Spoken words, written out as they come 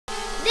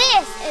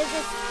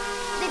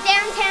is the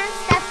downtown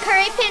Steph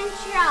Curry pin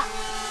drop.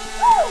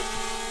 Woo!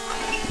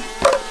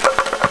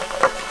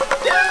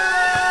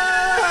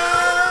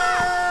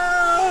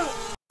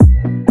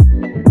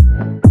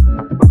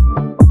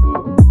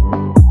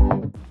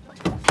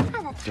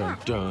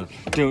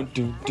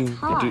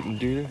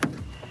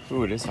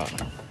 Ooh, it is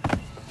hot. All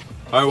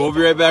right, we'll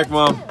be right back,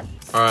 Mom.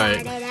 All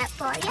right.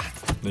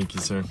 Thank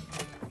you, sir.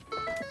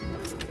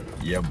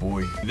 Yeah,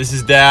 boy. This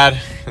is Dad,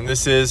 and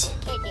this is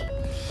KJ.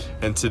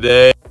 And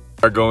today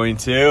we are going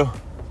to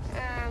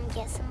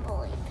get some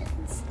bowling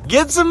pins.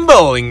 Get some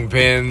bowling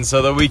pins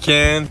so that we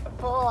can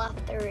bowl off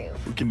the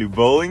roof. We can do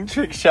bowling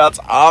trick shots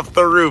off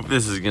the roof.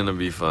 This is gonna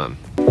be fun.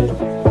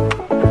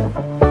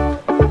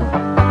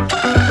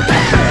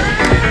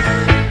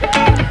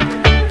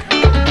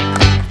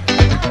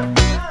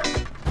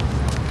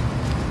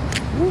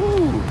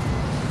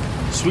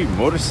 Sweet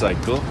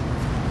motorcycle.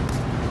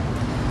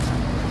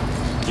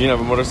 You gonna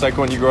have a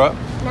motorcycle when you grow up?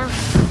 No.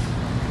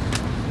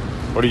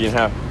 What are you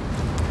gonna have?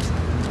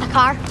 A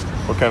car.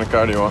 What kind of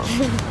car do you want?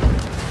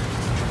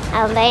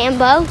 A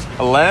Lambo.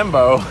 A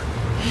Lambo?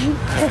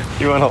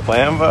 You want a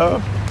Lambo?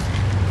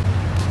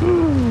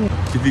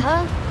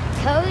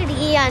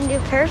 Cody on New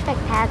Perfect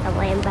has a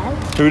Lambo.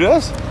 Who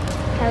does?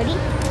 Cody.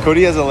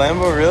 Cody has a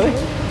Lambo, really?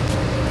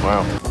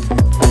 Wow.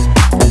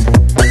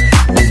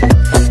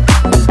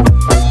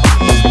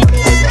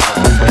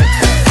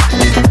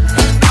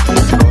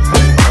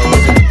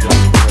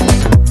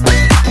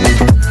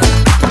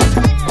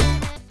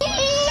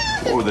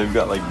 They've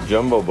got like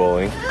jumbo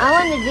bowling. I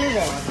want to do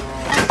this.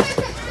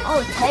 Oh,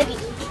 it's heavy.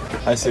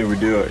 I say we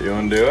do it. You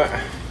want to do it?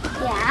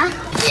 Yeah.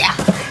 Yeah.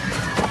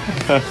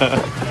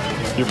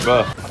 You're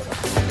buff.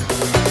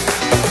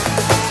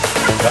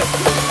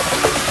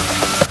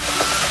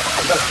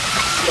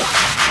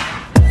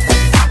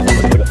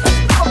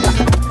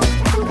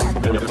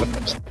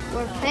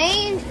 We're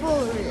paying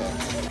for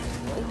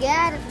it. We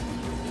got it.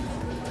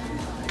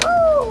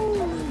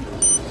 Woo!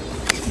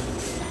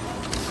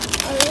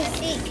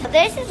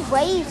 This is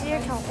way easier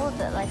to hold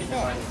it like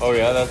this. Oh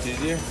yeah, that's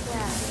easier?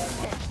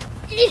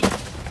 Yeah.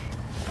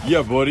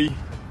 Yeah, buddy.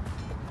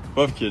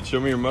 Buff kid, show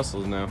me your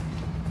muscles now.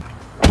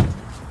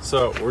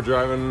 So, we're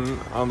driving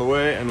on the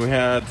way and we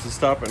had to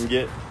stop and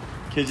get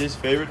KJ's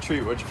favorite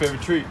treat. What's your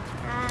favorite treat?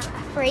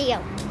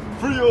 Frio.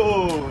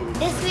 Frio!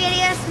 This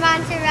video is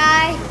sponsored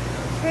by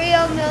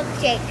Frio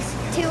Milkshakes.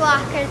 2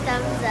 Walker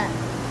thumbs up.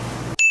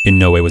 In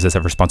no way was this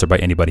ever sponsored by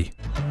anybody.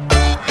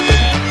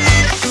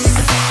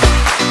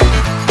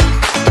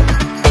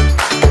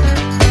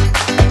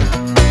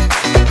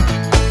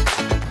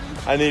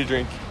 I need a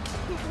drink.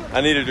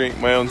 I need a drink.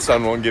 My own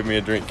son won't give me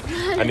a drink.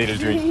 I need a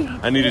drink.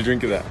 I need a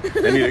drink of that.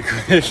 I need a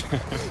quick.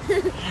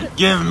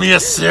 Give me a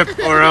sip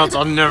or else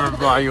I'll never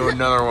buy you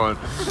another one.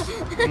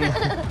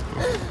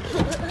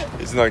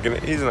 He's not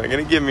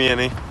gonna give me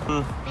any.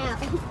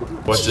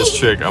 What's this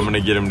trick? I'm gonna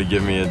get him to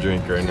give me a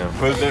drink right now.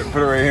 Put it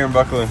right here and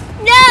buckle in.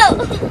 No!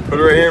 Put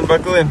it right here and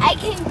buckle in. I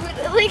can put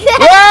it like that.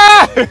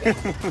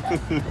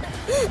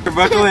 Ah!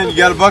 Buckle in. You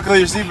gotta buckle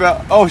your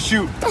seatbelt. Oh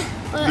shoot.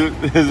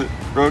 Is it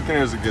broken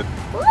or is it good?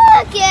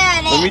 Look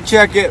at it. Let me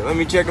check it. Let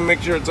me check and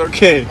make sure it's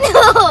okay.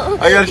 No.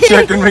 I gotta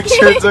check and make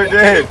sure it's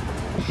okay.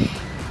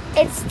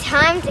 It's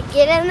time to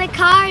get in the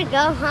car,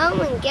 go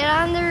home, and get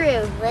on the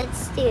roof.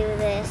 Let's do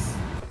this.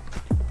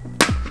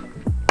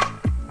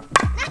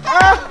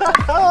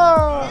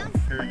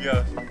 Here he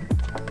goes.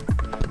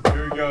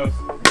 Here he goes.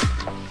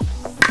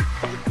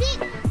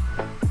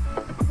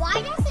 Why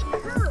does it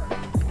curve?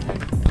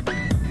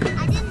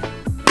 I didn't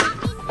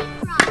mean to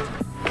cry.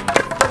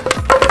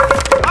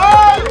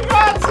 Oh, you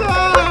got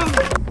some!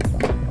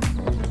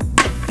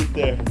 Get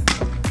there.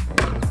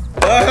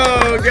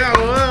 Oh, got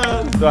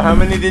one. So how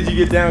many did you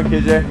get down,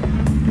 KJ? 1,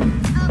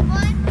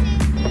 2,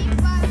 3,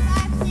 4,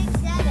 5,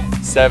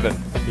 6, 7.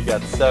 7. He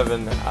got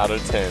 7 out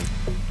of 10.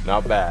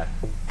 Not bad.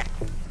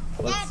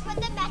 Dad, put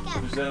them back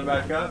up. You set them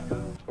back up?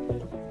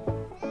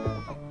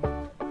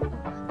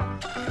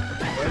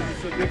 Why is it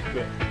so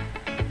difficult?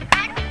 I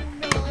don't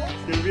know.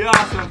 It's gonna be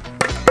awesome.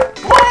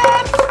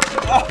 What?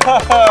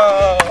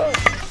 Oh.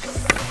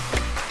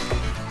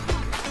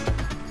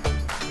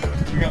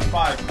 We got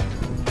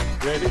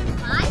 5. Ready?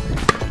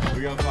 5? We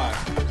got 5.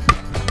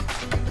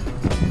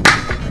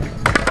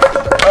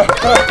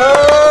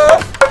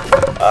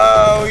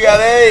 Oh, we got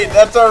 8.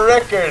 That's our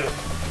record.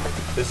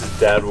 This is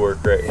dad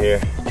work right here.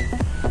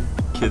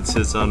 Kid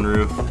sits on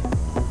roof.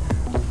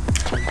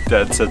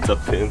 Dad sets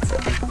up pins.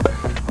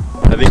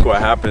 I think what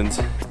happens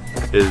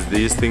is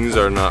these things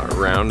are not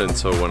round, and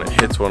so when it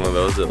hits one of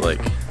those, it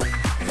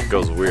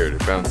goes weird.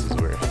 It bounces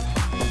weird.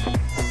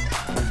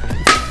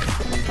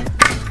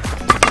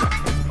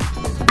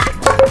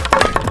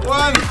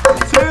 One,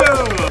 two.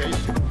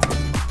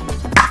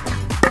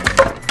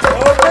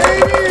 Oh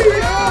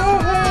baby! Oh.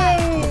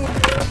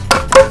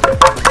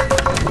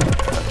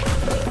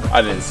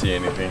 I didn't see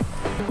anything.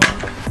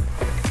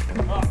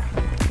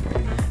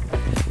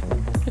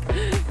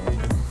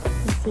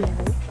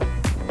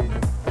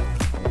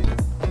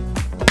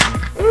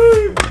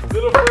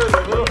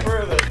 Little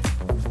further.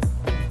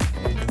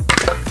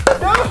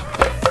 No!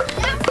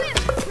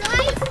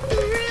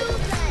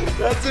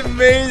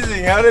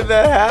 amazing. How did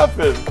that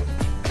happen?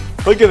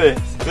 Look at this.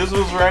 This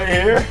was right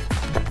here,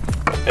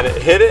 and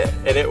it hit it,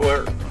 and it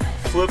went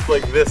flipped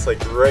like this,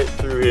 like right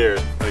through here,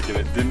 like, and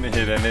it didn't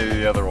hit any of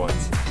the other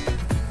ones.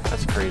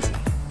 That's crazy.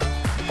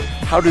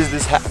 How does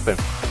this happen?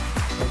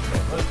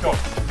 Let's go.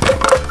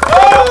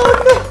 Oh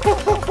no!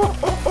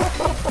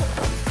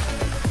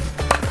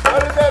 How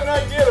did that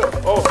not get him?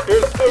 Oh,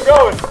 here's still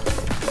going.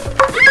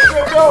 It's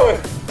still going.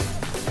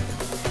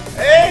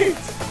 8.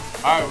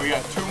 All right, we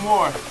got 2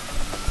 more.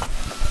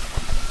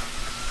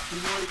 Two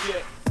more to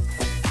get.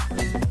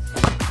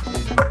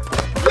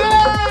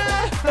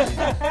 Yeah!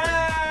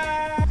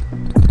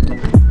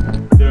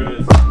 There it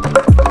is.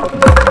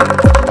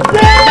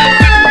 Yeah!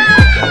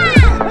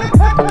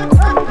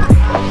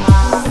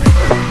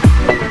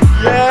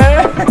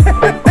 Yeah!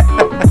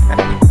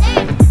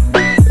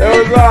 That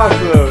was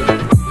awesome.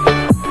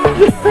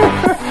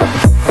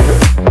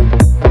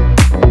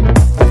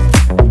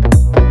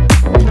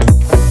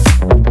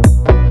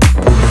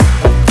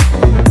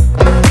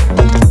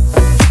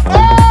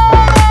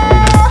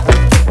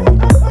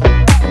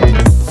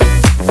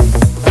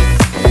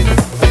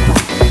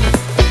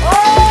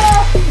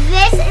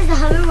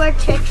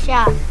 Trick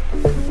shot.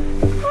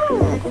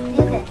 Let's do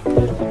this.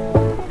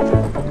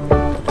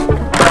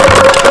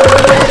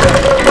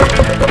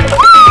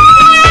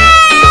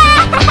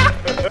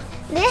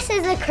 This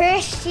is a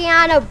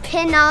Cristiano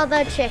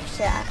Ronaldo trick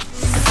shot.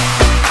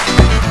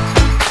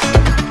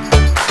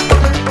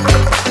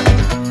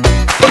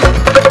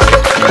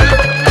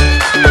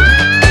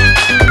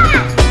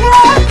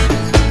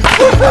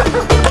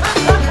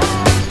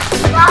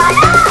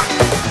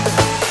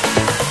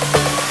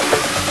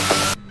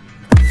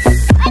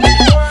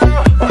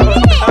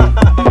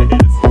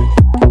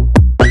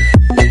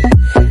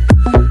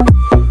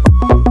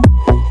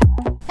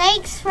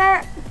 Thanks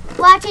for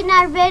watching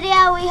our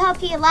video. We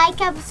hope you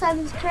like and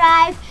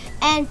subscribe,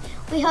 and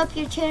we hope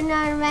you tune in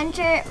our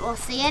adventure. We'll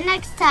see you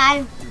next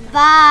time.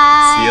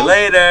 Bye. See you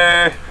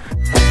later.